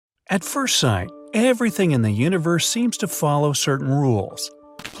At first sight, everything in the universe seems to follow certain rules.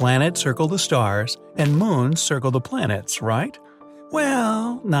 Planets circle the stars, and moons circle the planets, right?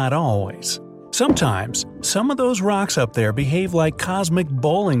 Well, not always. Sometimes, some of those rocks up there behave like cosmic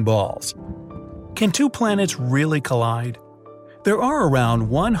bowling balls. Can two planets really collide? There are around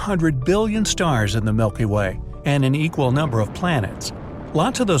 100 billion stars in the Milky Way, and an equal number of planets.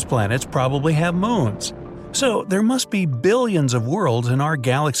 Lots of those planets probably have moons. So there must be billions of worlds in our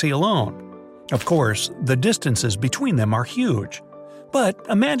galaxy alone. Of course, the distances between them are huge. But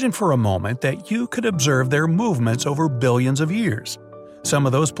imagine for a moment that you could observe their movements over billions of years. Some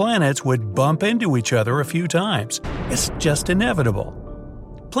of those planets would bump into each other a few times. It's just inevitable.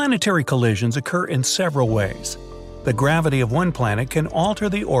 Planetary collisions occur in several ways. The gravity of one planet can alter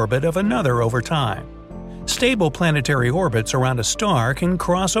the orbit of another over time. Stable planetary orbits around a star can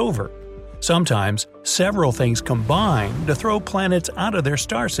cross over. Sometimes, several things combine to throw planets out of their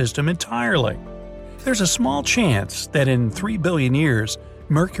star system entirely. There's a small chance that in 3 billion years,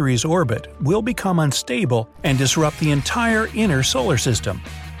 Mercury's orbit will become unstable and disrupt the entire inner solar system.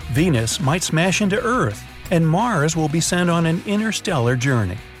 Venus might smash into Earth, and Mars will be sent on an interstellar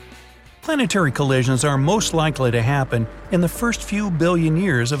journey. Planetary collisions are most likely to happen in the first few billion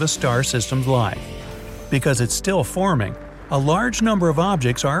years of a star system's life. Because it's still forming, a large number of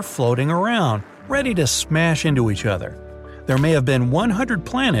objects are floating around, ready to smash into each other. There may have been 100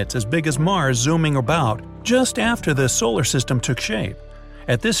 planets as big as Mars zooming about just after the solar system took shape.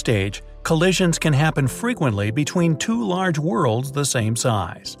 At this stage, collisions can happen frequently between two large worlds the same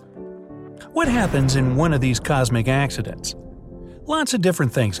size. What happens in one of these cosmic accidents? Lots of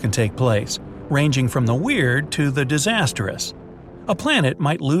different things can take place, ranging from the weird to the disastrous. A planet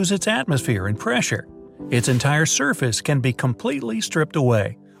might lose its atmosphere and pressure. Its entire surface can be completely stripped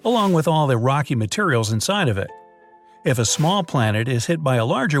away, along with all the rocky materials inside of it. If a small planet is hit by a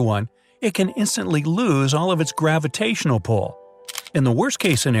larger one, it can instantly lose all of its gravitational pull. In the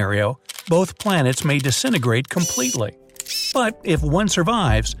worst-case scenario, both planets may disintegrate completely. But if one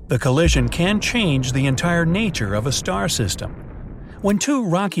survives, the collision can change the entire nature of a star system. When two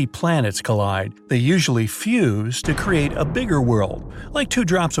rocky planets collide, they usually fuse to create a bigger world, like two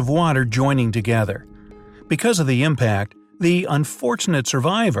drops of water joining together. Because of the impact, the unfortunate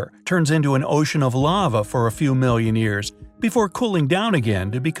survivor turns into an ocean of lava for a few million years before cooling down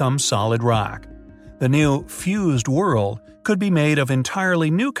again to become solid rock. The new fused world could be made of entirely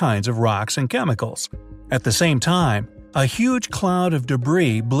new kinds of rocks and chemicals. At the same time, a huge cloud of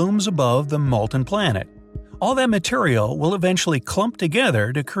debris blooms above the molten planet. All that material will eventually clump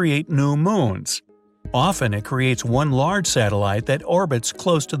together to create new moons. Often it creates one large satellite that orbits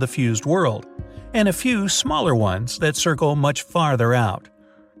close to the fused world, and a few smaller ones that circle much farther out.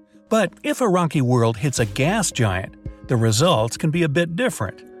 But if a rocky world hits a gas giant, the results can be a bit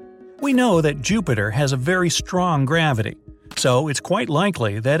different. We know that Jupiter has a very strong gravity, so it's quite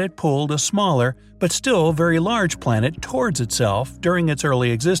likely that it pulled a smaller but still very large planet towards itself during its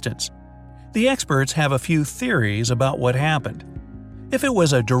early existence. The experts have a few theories about what happened. If it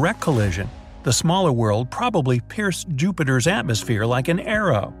was a direct collision, the smaller world probably pierced Jupiter's atmosphere like an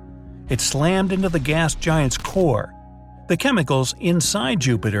arrow. It slammed into the gas giant's core. The chemicals inside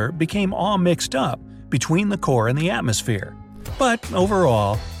Jupiter became all mixed up between the core and the atmosphere. But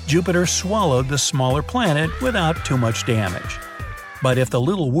overall, Jupiter swallowed the smaller planet without too much damage. But if the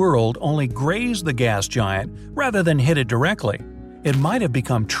little world only grazed the gas giant rather than hit it directly, it might have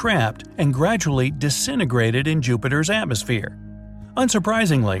become trapped and gradually disintegrated in Jupiter's atmosphere.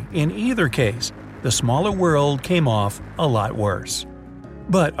 Unsurprisingly, in either case, the smaller world came off a lot worse.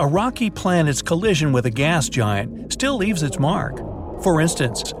 But a rocky planet's collision with a gas giant still leaves its mark. For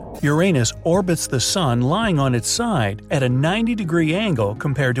instance, Uranus orbits the Sun lying on its side at a 90-degree angle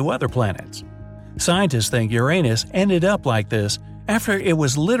compared to other planets. Scientists think Uranus ended up like this after it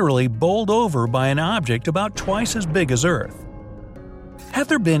was literally bowled over by an object about twice as big as Earth. Have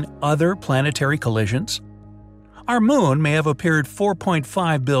there been other planetary collisions? Our Moon may have appeared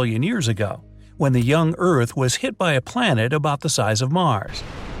 4.5 billion years ago, when the young Earth was hit by a planet about the size of Mars.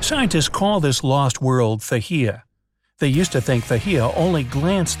 Scientists call this lost world Theia. They used to think Theia only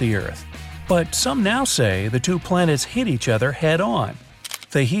glanced the Earth, but some now say the two planets hit each other head-on.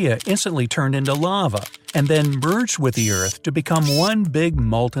 Theia instantly turned into lava and then merged with the Earth to become one big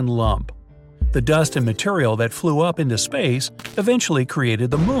molten lump. The dust and material that flew up into space eventually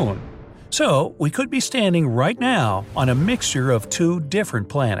created the Moon. So we could be standing right now on a mixture of two different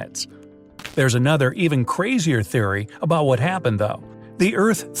planets. There's another even crazier theory about what happened though. The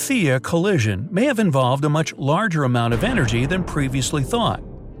Earth-Theia collision may have involved a much larger amount of energy than previously thought.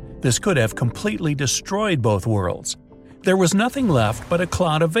 This could have completely destroyed both worlds. There was nothing left but a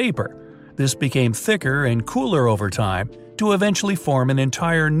cloud of vapor. This became thicker and cooler over time to eventually form an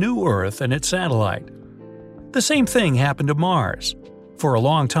entire new Earth and its satellite. The same thing happened to Mars. For a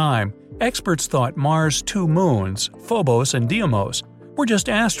long time, experts thought Mars' two moons, Phobos and Deimos, were just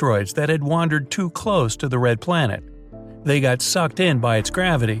asteroids that had wandered too close to the red planet. They got sucked in by its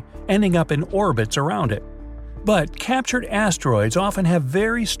gravity, ending up in orbits around it. But captured asteroids often have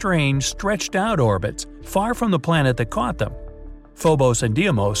very strange, stretched-out orbits far from the planet that caught them. Phobos and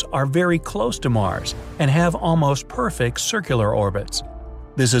Deimos are very close to Mars and have almost perfect circular orbits.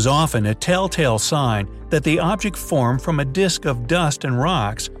 This is often a telltale sign that the object formed from a disk of dust and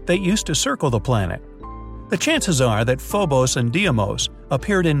rocks that used to circle the planet. The chances are that Phobos and Deimos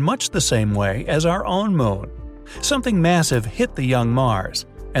appeared in much the same way as our own moon. Something massive hit the young Mars,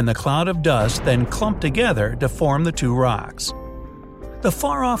 and the cloud of dust then clumped together to form the two rocks. The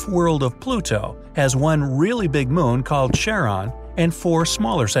far-off world of Pluto has one really big moon called Charon and 4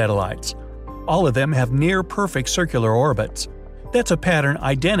 smaller satellites. All of them have near-perfect circular orbits. That's a pattern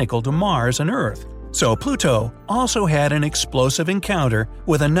identical to Mars and Earth. So Pluto also had an explosive encounter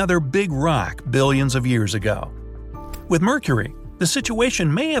with another big rock billions of years ago. With Mercury, the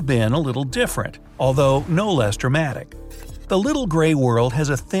situation may have been a little different, although no less dramatic. The little gray world has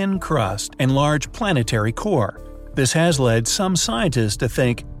a thin crust and large planetary core. This has led some scientists to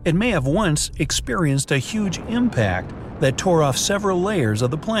think it may have once experienced a huge impact that tore off several layers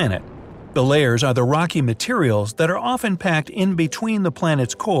of the planet. The layers are the rocky materials that are often packed in between the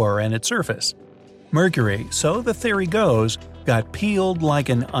planet's core and its surface. Mercury, so the theory goes, got peeled like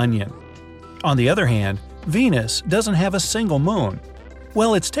an onion. On the other hand, Venus doesn't have a single moon.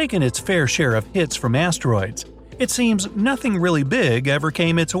 While it's taken its fair share of hits from asteroids, it seems nothing really big ever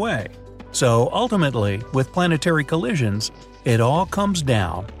came its way. So ultimately, with planetary collisions, it all comes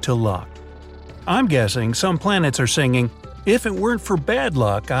down to luck. I'm guessing some planets are singing, "If it weren't for bad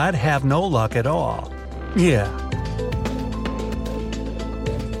luck, I'd have no luck at all." Yeah,